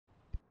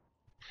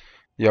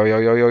Yo, yo,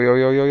 yo, yo, yo,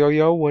 yo, yo, yo,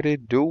 yo, what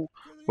it do?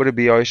 What it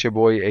be? Oh, it's your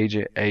boy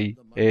Agent A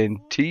and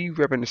T,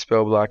 repping the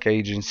Spell Block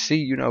Agency.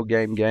 You know,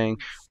 gang, gang.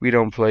 We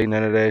don't play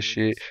none of that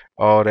shit.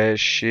 All that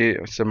shit.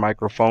 It's a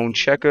microphone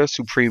checker,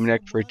 Supreme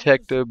Neck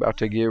Protector, about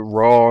to get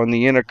raw on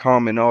the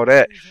intercom and all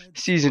that.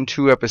 Season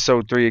 2,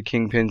 Episode 3 of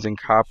Kingpins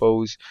and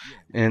Capos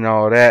and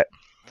all that.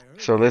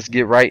 So let's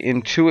get right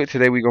into it.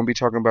 Today we're going to be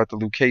talking about the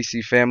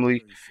Lucchese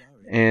family,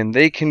 and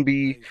they can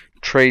be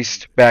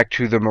traced back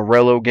to the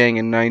Morello gang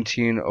in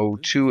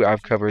 1902.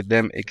 I've covered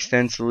them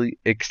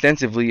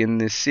extensively in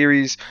this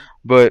series,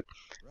 but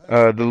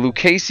the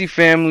Lucchese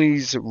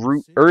family's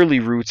early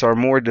roots are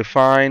more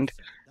defined,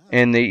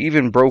 and they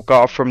even broke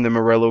off from the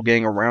Morello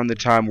gang around the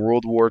time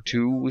World War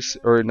II was,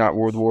 or not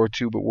World War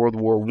II, but World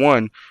War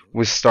One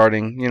was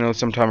starting. You know,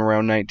 sometime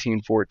around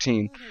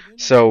 1914.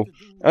 So,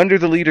 under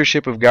the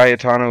leadership of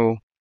Gaetano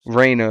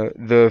Reina,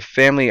 the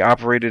family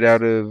operated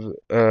out of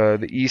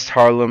the East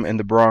Harlem and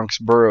the Bronx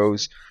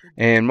boroughs,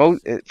 and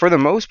for the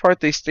most part,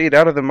 they stayed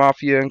out of the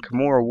Mafia and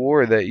Camorra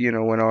War that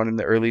went on in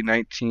the early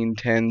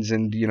 1910s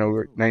and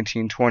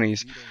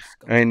 1920s,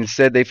 and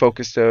instead they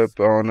focused up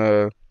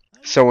on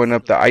sewing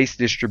up the ice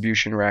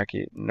distribution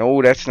racket.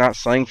 No, that's not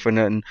slang for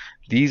nothing.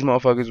 These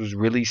motherfuckers was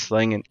really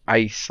slanging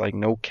ice, like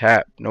no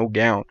cap, no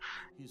gown.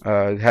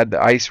 Had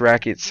the ice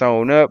racket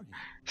sewn up.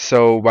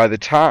 So by the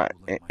time,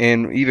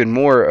 and even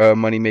more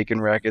money making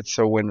rackets.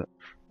 So when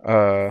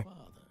uh,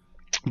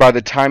 by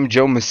the time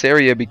Joe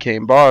Masseria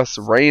became boss,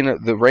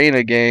 the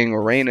Reina gang,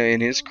 or Reina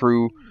and his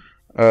crew,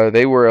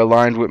 they were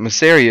aligned with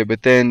Masseria,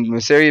 but then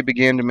Masseria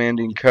began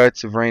demanding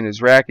cuts of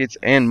Reina's rackets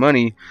and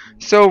money,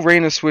 so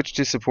Reina switched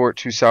his support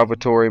to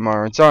Salvatore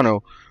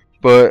Maranzano.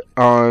 But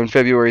on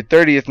February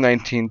 30th,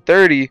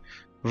 1930,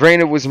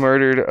 Reina was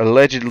murdered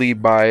allegedly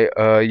by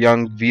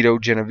young Vito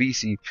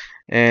Genovese,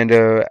 and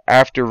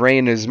after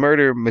Reina's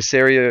murder,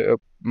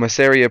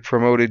 Masseria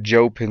promoted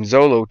Joe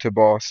Pinzolo to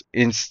boss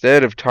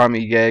instead of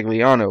Tommy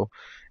Gagliano,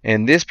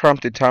 and this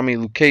prompted Tommy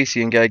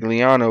Lucchese and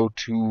Gagliano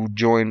to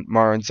join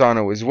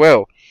Maranzano as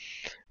well.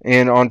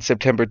 And in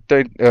September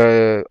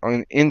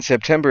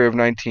of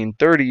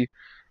 1930,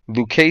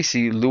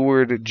 Lucchese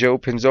lured Joe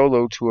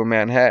Pinzolo to a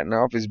Manhattan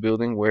office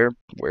building where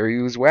he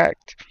was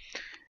whacked.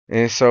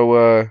 And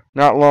so,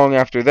 not long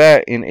after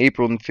that, in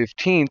April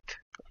 15th,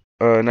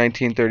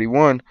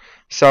 1931,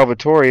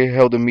 Salvatore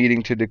held a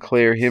meeting to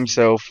declare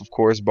himself, of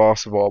course,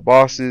 boss of all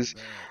bosses.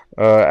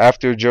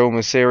 After Joe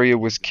Masseria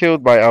was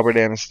killed by Albert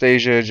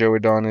Anastasia, Joe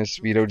Adonis,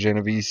 Vito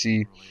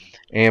Genovese,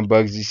 and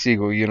Bugsy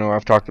Siegel. You know,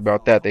 I've talked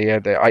about that. They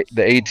had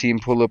the A team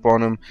pull up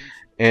on him,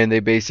 and they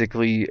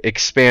basically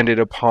expanded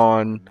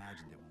upon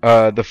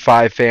the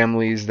five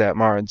families that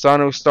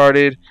Maranzano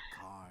started,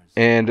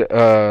 and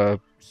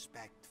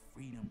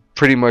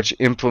pretty much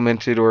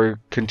implemented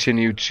or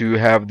continued to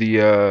have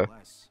the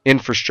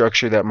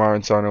infrastructure that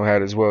Maranzano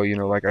had as well. You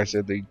know, like I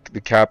said,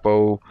 the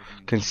capo,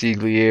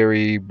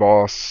 consigliere,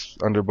 boss,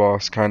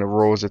 underboss kind of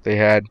roles that they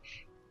had.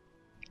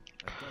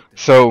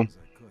 So,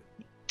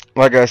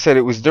 like I said,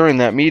 it was during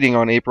that meeting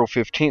on April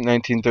 15th,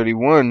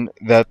 1931,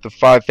 that the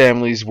five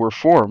families were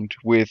formed,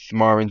 with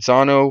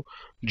Maranzano,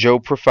 Joe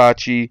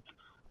Profaci,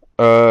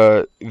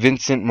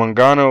 Vincent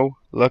Mangano,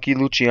 Lucky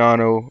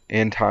Luciano,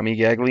 and Tommy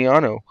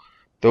Gagliano.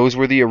 Those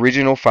were the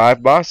original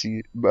five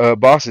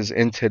bosses,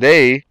 and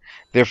today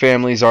their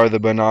families are the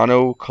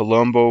Bonanno,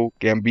 Colombo,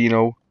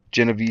 Gambino,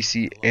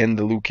 Genovese, and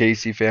the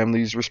Lucchese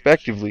families,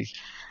 respectively.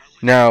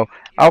 Now,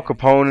 Al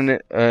Capone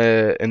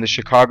and the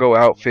Chicago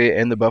Outfit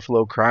and the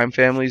Buffalo Crime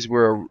families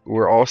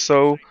were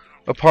also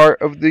a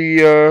part of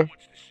the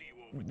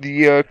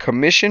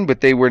commission, but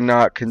they were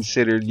not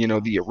considered,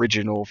 the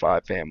original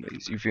five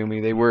families. You feel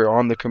me? They were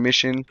on the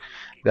commission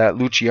that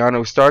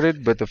Luciano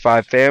started, but the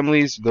five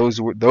families, those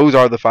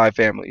are the five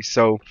families.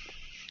 So,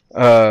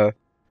 uh,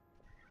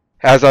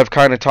 as I've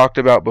kind of talked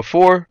about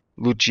before,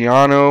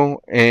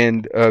 Luciano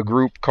and a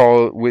group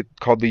called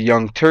the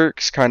Young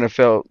Turks kind of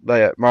felt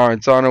that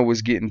Maranzano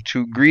was getting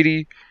too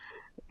greedy,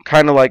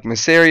 kind of like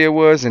Masseria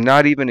was, and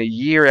not even a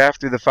year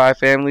after the five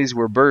families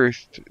were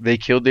birthed, they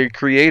killed their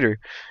creator.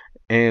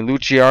 And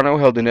Luciano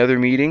held another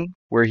meeting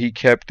where he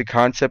kept the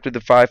concept of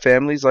the five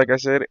families, like I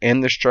said,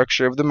 and the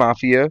structure of the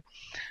mafia,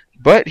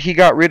 but he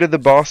got rid of the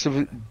boss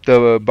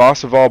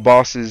of all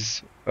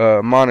bosses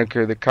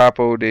moniker, the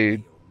Capo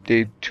de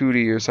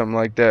Tutti or something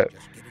like that,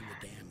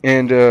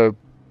 and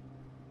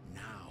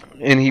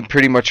he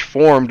pretty much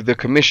formed the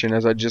commission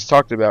as I just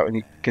talked about, and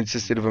he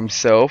consisted of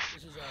himself,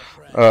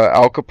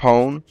 Al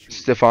Capone,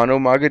 Stefano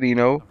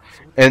Magaddino,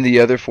 and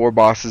the other four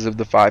bosses of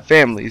the five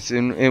families.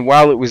 And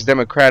while it was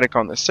democratic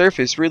on the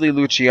surface, really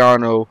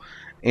Luciano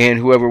and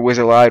whoever was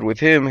allied with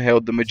him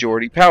held the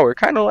majority power.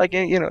 Kind of like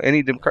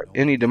any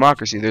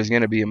democracy, there's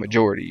gonna be a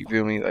majority. You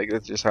feel me? Like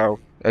that's just how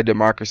a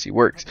democracy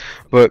works.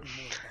 But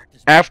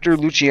after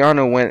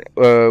Luciano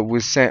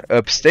was sent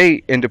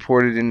upstate and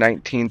deported in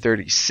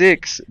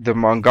 1936, the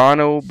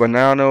Mangano,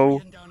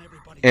 Bonanno,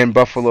 and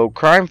Buffalo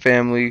crime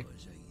family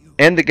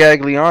and the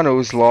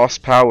Gaglianos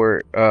lost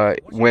power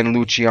when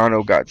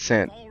Luciano got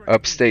sent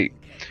upstate.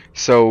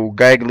 So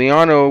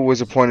Gagliano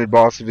was appointed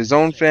boss of his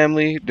own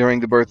family during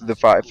the birth of the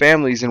five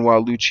families, and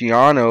while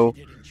Luciano,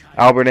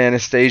 Albert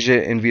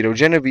Anastasia, and Vito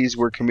Genovese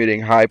were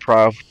committing high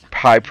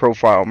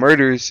profile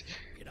murders,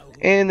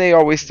 and they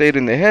always stayed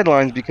in the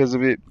headlines because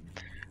of it.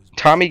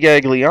 Tommy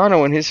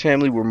Gagliano and his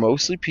family were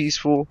mostly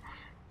peaceful,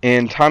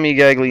 and Tommy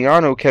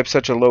Gagliano kept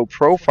such a low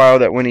profile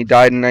that when he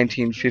died in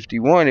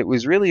 1951, it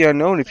was really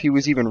unknown if he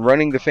was even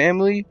running the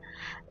family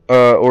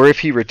or if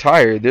he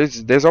retired.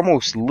 There's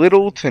almost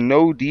little to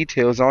no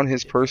details on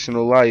his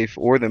personal life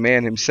or the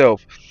man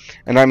himself.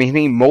 And I mean,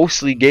 he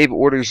mostly gave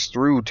orders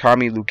through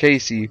Tommy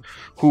Lucchese,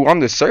 who on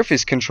the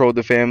surface controlled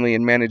the family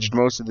and managed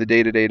most of the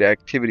day-to-day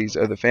activities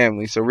of the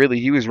family. So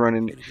really, he was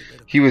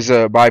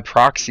by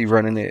proxy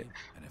running it.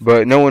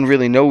 But no one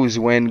really knows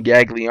when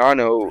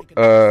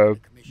Gagliano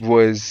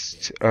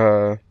was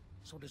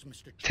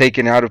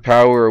taken out of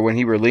power or when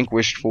he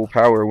relinquished full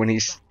power, when he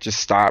just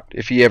stopped.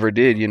 If he ever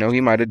did,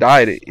 he might have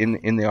died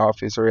in the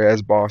office or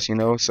as boss.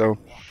 So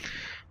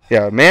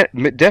yeah, man,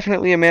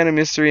 definitely a man of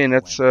mystery, and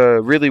that's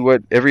really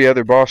what every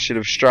other boss should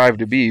have strived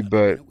to be.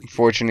 But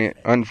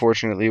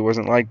unfortunately, it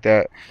wasn't like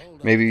that.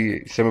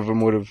 Maybe some of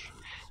them would have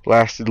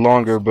lasted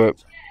longer, but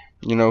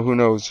who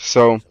knows?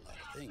 So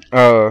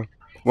uh,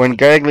 when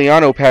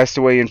Gagliano passed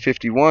away in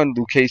 '51,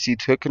 Lucchese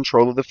took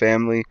control of the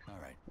family,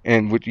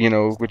 and which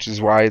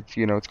is why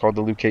it's called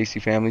the Lucchese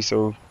family.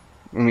 So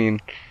I mean,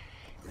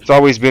 it's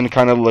always been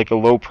kind of like a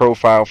low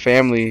profile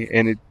family,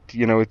 and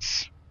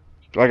it's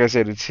like I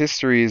said, its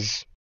history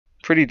is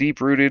pretty deep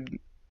rooted.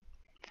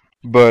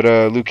 But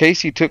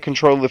Lucchese took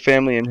control of the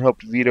family and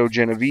helped Vito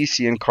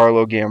Genovese and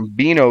Carlo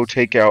Gambino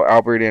take out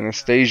Albert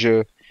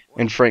Anastasia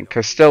and Frank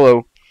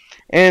Costello,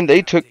 and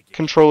they took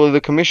control of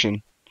the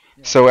commission.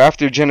 So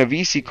after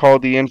Genovese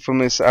called the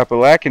infamous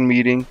Apalacan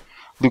meeting,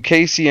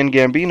 Lucchese and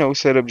Gambino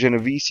set up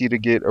Genovese to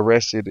get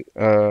arrested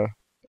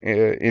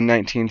in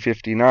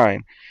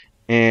 1959.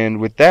 And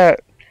with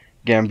that,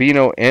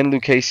 Gambino and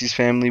Lucchese's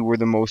family were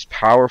the most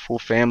powerful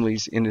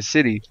families in the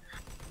city.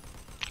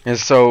 And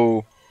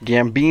so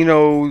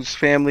Gambino's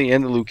family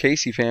and the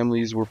Lucchese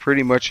families were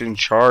pretty much in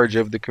charge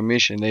of the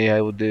commission. They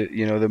held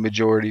the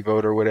majority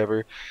vote or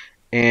whatever.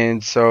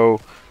 And so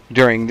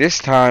during this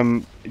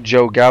time,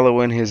 Joe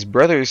Gallo and his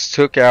brothers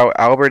took out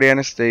Albert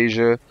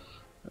Anastasia.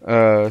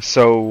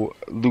 So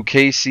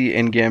Lucchese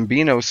and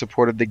Gambino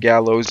supported the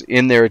Gallos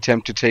in their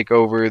attempt to take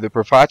over the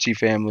Profaci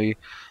family.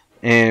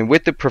 And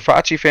with the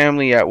Profaci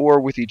family at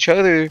war with each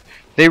other,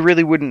 they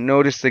really wouldn't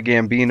notice the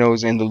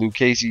Gambinos and the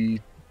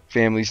Lucchese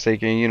families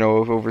taking,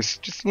 over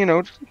just,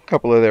 a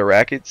couple of their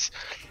rackets.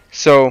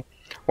 So,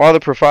 while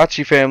the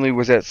Profaci family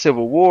was at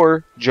civil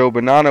war, Joe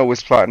Bonanno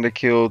was plotting to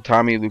kill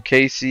Tommy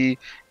Lucchese,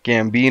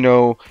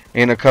 Gambino,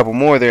 and a couple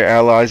more of their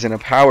allies in a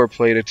power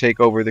play to take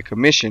over the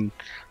commission.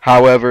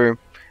 However,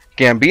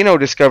 Gambino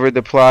discovered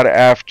the plot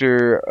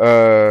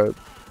after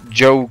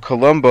Joe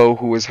Colombo,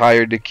 who was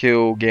hired to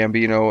kill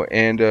Gambino,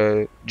 and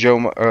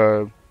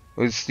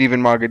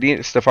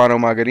Stefano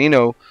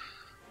Magadino.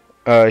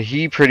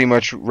 He pretty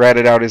much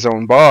ratted out his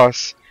own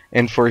boss,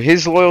 and for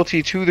his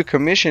loyalty to the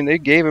commission, they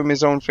gave him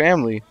his own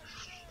family.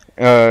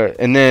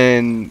 And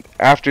then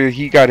after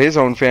he got his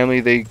own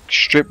family, they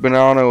stripped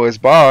Bonanno as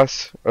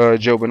boss,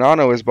 Joe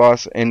Bonanno as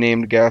boss, and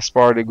named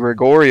Gaspar de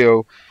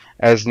Gregorio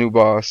as new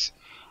boss.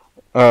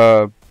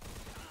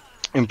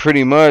 And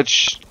pretty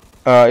much,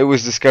 it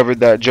was discovered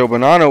that Joe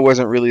Bonanno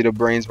wasn't really the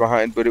brains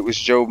behind, but it was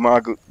Joe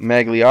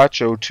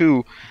Magliaccio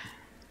too.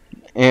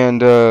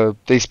 And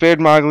they spared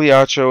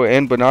Magliaccio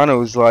and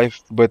Bonanno's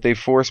life, but they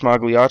forced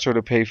Magliaccio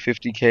to pay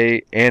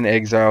 $50K and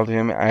exiled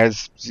him,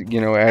 as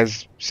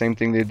same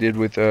thing they did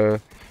with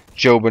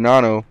Joe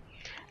Bonanno.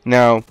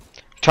 Now,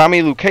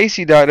 Tommy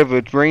Lucchese died of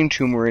a brain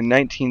tumor in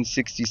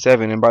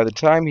 1967, and by the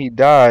time he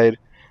died,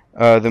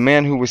 the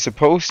man who was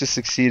supposed to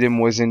succeed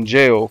him was in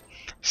jail.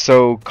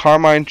 So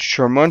Carmine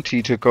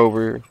Tremonti took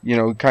over,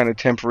 kind of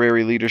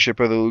temporary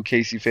leadership of the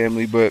Lucchese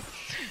family, but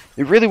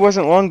it really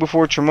wasn't long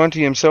before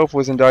Tremonti himself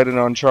was indicted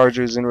on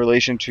charges in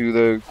relation to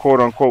the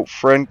quote-unquote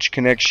French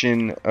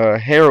Connection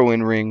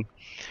heroin ring.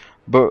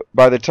 But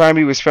by the time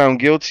he was found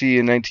guilty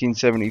in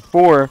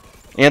 1974,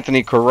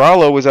 Anthony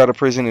Corallo was out of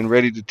prison and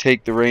ready to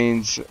take the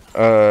reins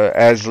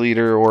as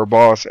leader or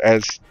boss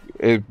as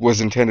it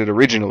was intended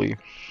originally.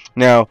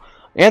 Now,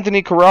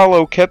 Anthony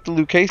Corallo kept the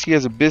Lucchese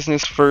as a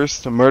business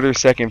first, murder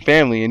second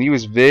family, and he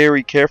was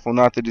very careful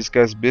not to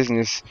discuss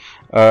business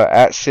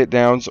at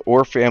sit-downs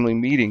or family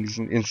meetings.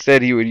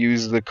 Instead, he would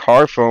use the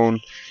car phone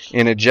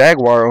in a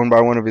Jaguar owned by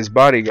one of his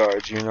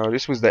bodyguards.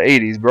 This was the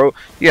 80s, bro.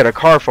 You had a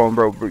car phone,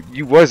 bro.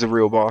 You was a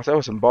real boss. That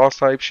was some boss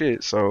type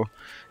shit. So,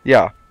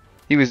 yeah,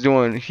 he was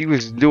doing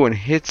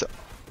hits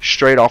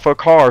straight off a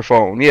car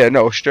phone. Yeah,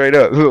 no, straight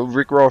up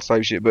Rick Ross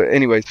type shit. But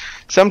anyways,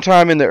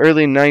 sometime in the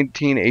early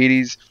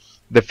 1980s,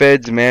 the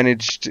feds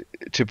managed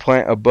to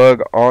plant a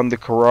bug on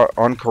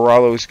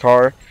Corallo's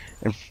car,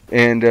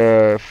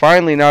 and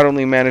finally not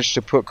only managed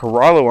to put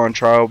Corallo on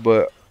trial,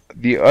 but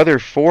the other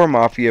four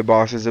mafia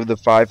bosses of the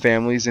five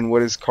families in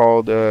what is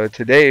called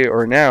today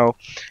or now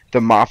the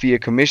Mafia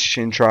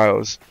Commission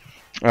trials.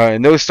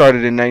 and those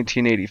started in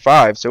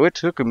 1985. So it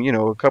took him, you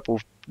know, couple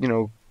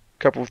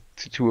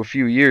to a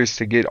few years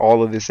to get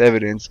all of this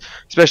evidence,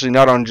 especially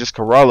not on just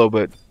Corallo,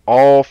 but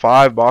all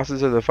five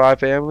bosses of the five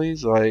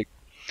families. Like,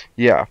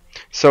 yeah.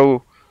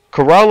 So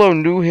Corallo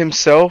knew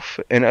himself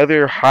and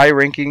other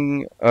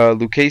high-ranking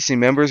Lucchese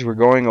members were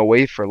going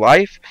away for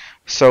life,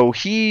 so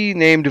he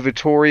named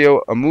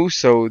Vittorio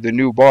Amuso the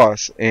new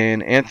boss,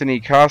 and Anthony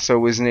Casso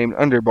was named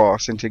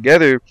underboss, and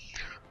together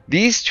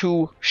these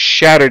two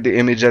shattered the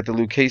image that the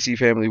Lucchese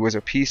family was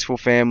a peaceful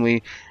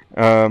family,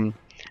 um,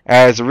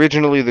 as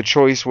originally the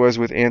choice was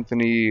with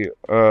Anthony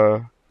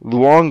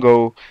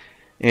Luongo,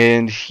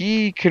 and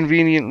he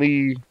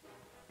conveniently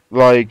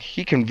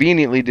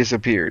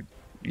disappeared.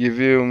 You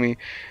feel me?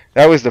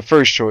 That was the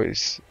first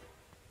choice,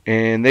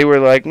 and they were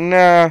like,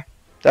 "Nah,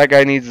 that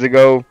guy needs to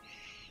go."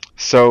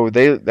 So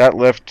that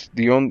left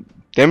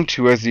them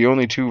two as the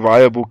only two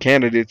viable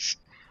candidates.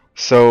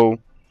 So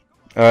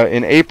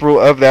in April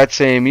of that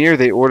same year,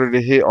 they ordered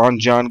a hit on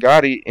John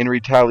Gotti in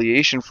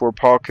retaliation for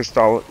Paul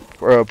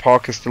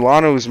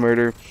Castellano's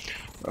murder.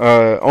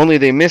 Only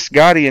they missed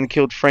Gotti and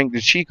killed Frank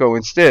DeChico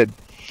instead.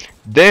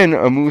 Then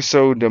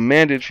Amuso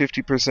demanded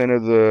 50%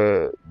 of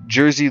the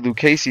Jersey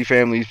Lucchese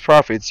family's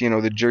profits,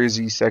 the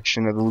Jersey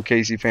section of the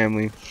Lucchese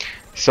family.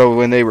 So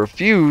when they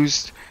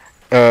refused,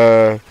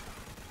 uh,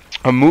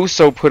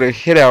 Amuso put a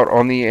hit out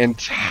on the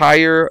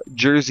entire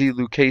Jersey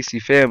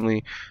Lucchese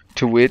family,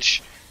 to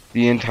which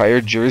the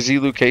entire Jersey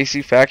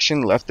Lucchese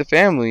faction left the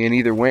family and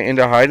either went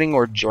into hiding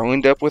or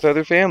joined up with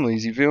other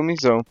families. You feel me?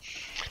 So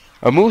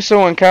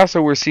Amuso and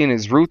Casso were seen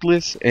as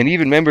ruthless, and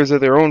even members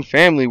of their own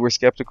family were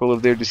skeptical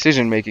of their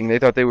decision making. They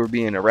thought they were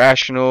being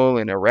irrational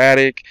and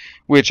erratic,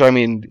 which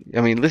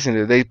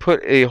listen, they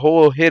put a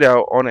whole hit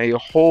out on a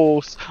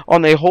whole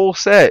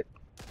set.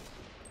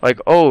 Like,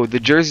 oh, the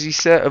Jersey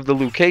set of the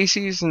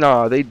Lucchese's?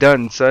 Nah, they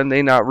done, son.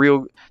 They not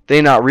real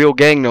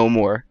gang no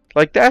more.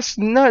 Like, that's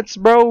nuts,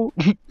 bro.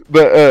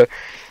 But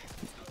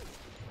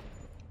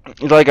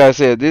like I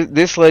said,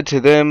 this led to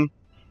them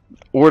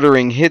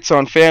ordering hits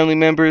on family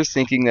members,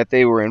 thinking that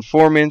they were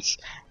informants.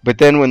 But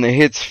then when the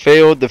hits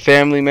failed, the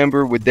family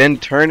member would then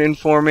turn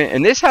informant.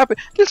 And this happened.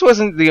 This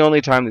wasn't the only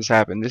time this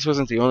happened. This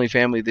wasn't the only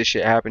family this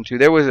shit happened to.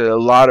 There was a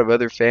lot of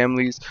other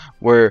families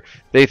where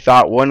they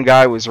thought one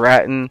guy was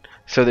ratting,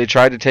 so they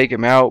tried to take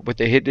him out, but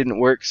the hit didn't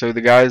work. So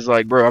the guy's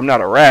like, bro, I'm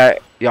not a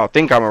rat. Y'all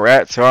think I'm a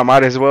rat, so I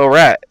might as well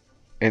rat.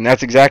 And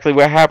that's exactly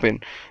what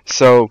happened.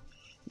 So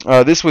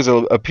this was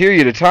a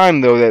period of time,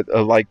 though,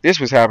 that like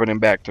this was happening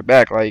back to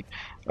back. Like,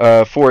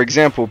 for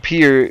example,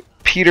 Peter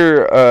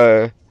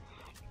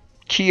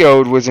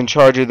Keogh was in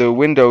charge of the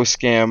window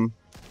scam,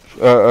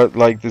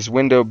 like this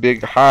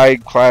big high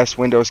class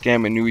window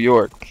scam in New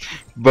York.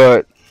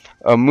 But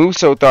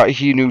Musso thought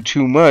he knew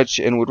too much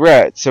and would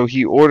rat, so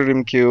he ordered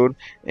him killed,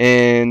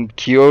 and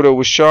Kyoto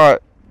was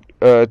shot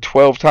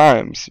 12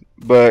 times.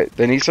 But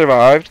then he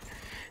survived.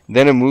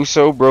 Then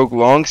Amuso broke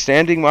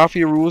long-standing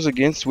mafia rules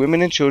against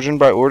women and children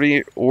by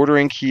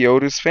ordering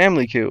Kyoto's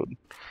family killed.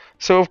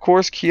 So of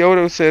course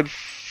Kyoto said,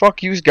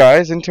 "Fuck you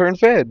guys," and turned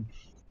Fed.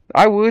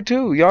 I would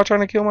too. Y'all trying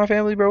to kill my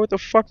family, bro? What the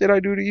fuck did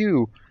I do to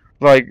you?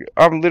 Like,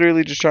 I'm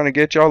literally just trying to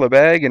get y'all a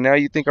bag, and now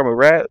you think I'm a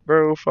rat,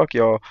 bro? Fuck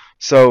y'all.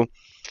 So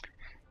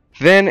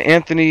then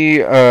Anthony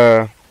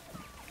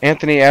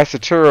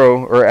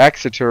Axaturo,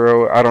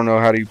 I don't know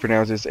how do you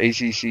pronounce this,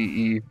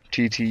 Accetturo,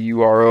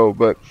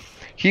 but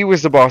he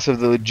was the boss of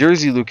the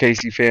Jersey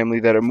Lucchese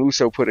family that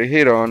Amuso put a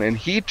hit on, and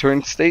he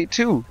turned state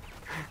too.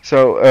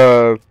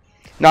 So,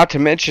 not to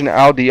mention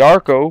Al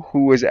Diarco,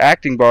 who was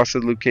acting boss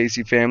of the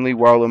Lucchese family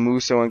while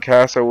Amuso and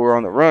Casso were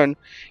on the run.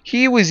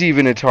 He was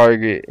even a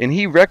target, and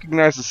he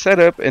recognized the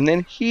setup, and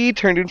then he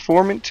turned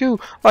informant too.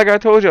 Like I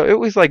told you, it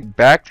was like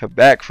back to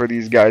back for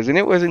these guys, and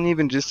it wasn't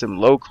even just some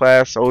low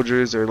class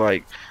soldiers or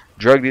like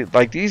drug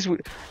like these.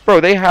 Bro,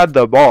 they had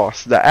the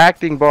boss, the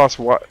acting boss,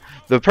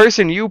 the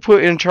person you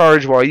put in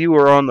charge while you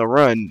were on the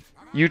run.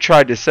 You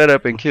tried to set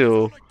up and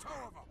kill,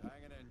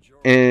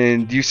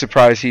 and you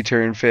surprised he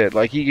turned Fed.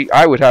 Like,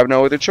 I would have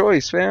no other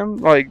choice, fam.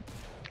 Like,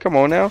 come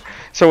on now.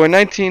 So in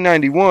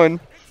 1991,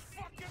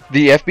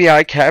 the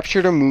FBI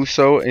captured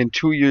Amuso, and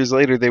 2 years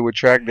later they would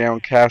track down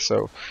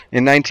Casso.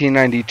 In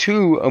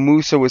 1992,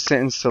 Amuso was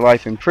sentenced to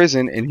life in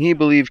prison, and he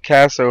believed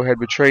Casso had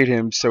betrayed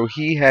him, so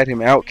he had him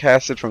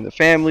outcasted from the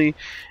family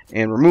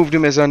and removed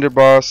him as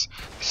underboss.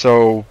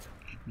 So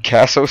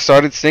Casso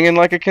started singing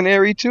like a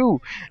canary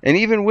too. And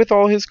even with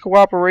all his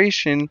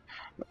cooperation,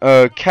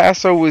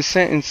 Casso was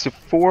sentenced to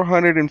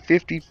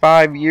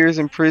 455 years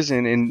in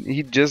prison, and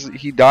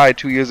he died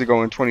 2 years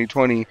ago in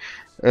 2020.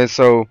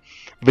 So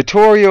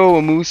Vittorio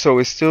Amuso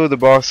is still the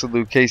boss of the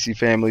Lucchese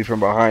family from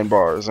behind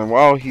bars, and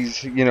while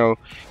he's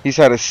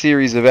had a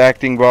series of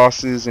acting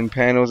bosses and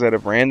panels that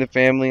have ran the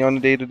family on a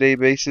day-to-day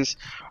basis,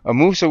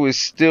 Amuso is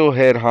still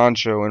head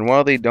honcho, and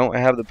while they don't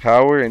have the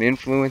power and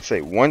influence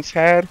they once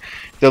had,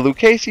 the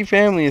Lucchese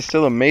family is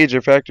still a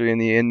major factor in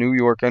the New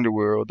York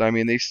underworld. I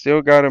mean, they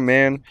still got a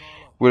man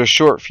with a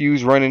short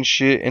fuse running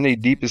shit, and they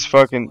deep as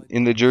fucking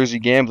in the Jersey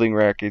gambling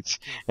rackets,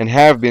 and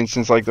have been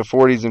since like the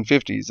 40s and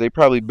 50s. They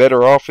probably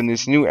better off in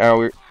this new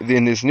era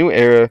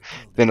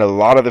than a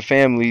lot of the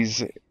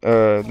families,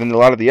 than a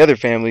lot of the other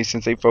families,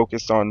 since they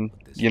focused on,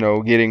 you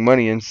know, getting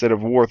money instead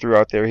of war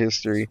throughout their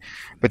history.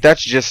 But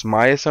that's just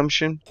my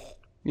assumption,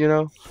 you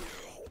know,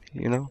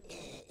 you know.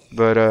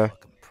 But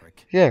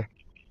yeah,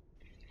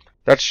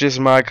 that's just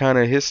my kind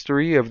of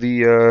history of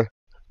the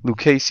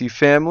Lucchese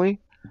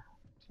family.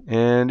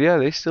 And yeah,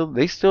 they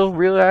still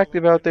real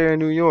active out there in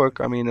New York.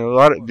 I mean, a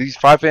lot of these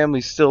five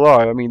families still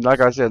are. I mean, like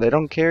I said, they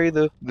don't carry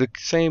the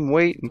same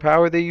weight and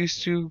power they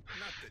used to,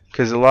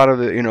 because a lot of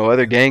the, you know,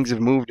 other gangs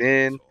have moved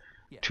in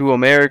to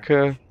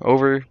America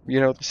over, you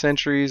know, the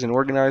centuries, and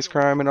organized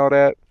crime and all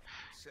that.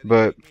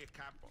 But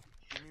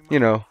you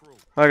know,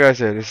 like I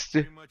said, it's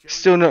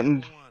still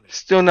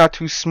not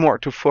too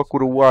smart to fuck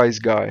with a wise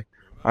guy.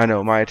 I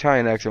know my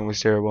Italian accent was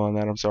terrible on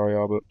that. I'm sorry,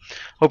 y'all, but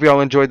hope y'all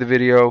enjoyed the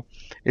video.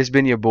 It's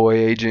been your boy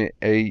Agent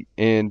A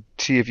and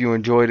T. If you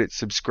enjoyed it,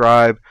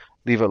 subscribe,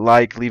 leave a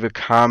like, leave a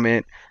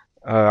comment.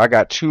 I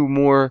got 2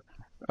 more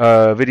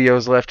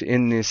videos left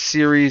in this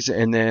series,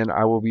 and then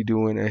I will be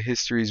doing a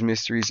Histories,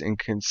 Mysteries, and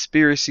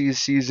Conspiracies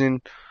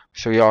season.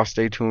 So y'all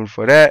stay tuned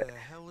for that.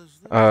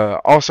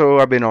 Also,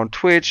 I've been on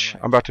Twitch.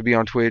 I'm about to be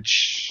on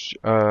Twitch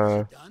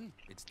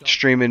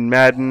streaming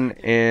Madden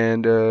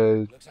and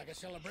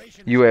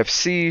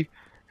UFC.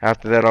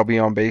 After that, I'll be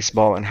on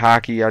baseball and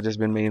hockey. I've just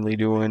been mainly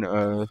doing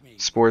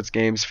sports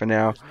games for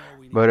now.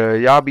 But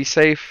y'all be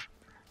safe.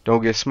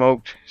 Don't get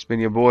smoked. It's been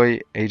your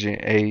boy,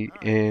 Agent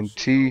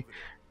A&T.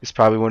 It's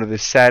probably one of the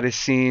saddest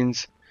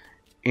scenes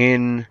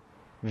in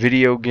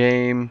video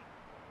game,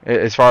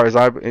 as far as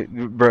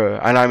bruh.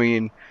 And I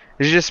mean,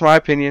 this is just my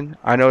opinion.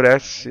 I know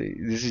this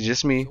is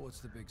just me.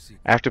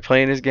 After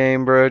playing this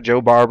game, bruh,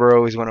 Joe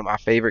Barbaro is one of my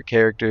favorite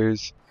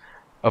characters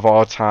of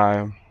all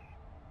time.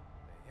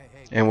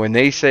 And when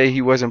they say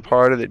he wasn't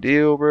part of the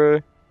deal,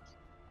 bruh,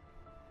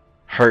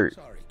 hurt.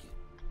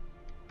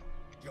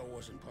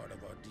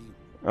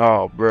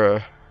 Oh,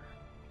 bruh.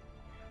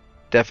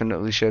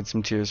 Definitely shed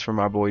some tears for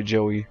my boy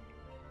Joey.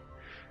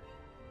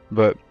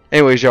 But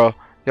anyways, y'all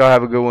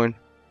have a good one.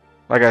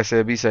 Like I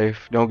said, be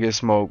safe. Don't get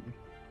smoked.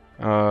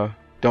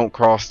 Don't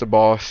cross the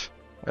boss.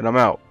 And I'm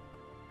out.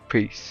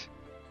 Peace.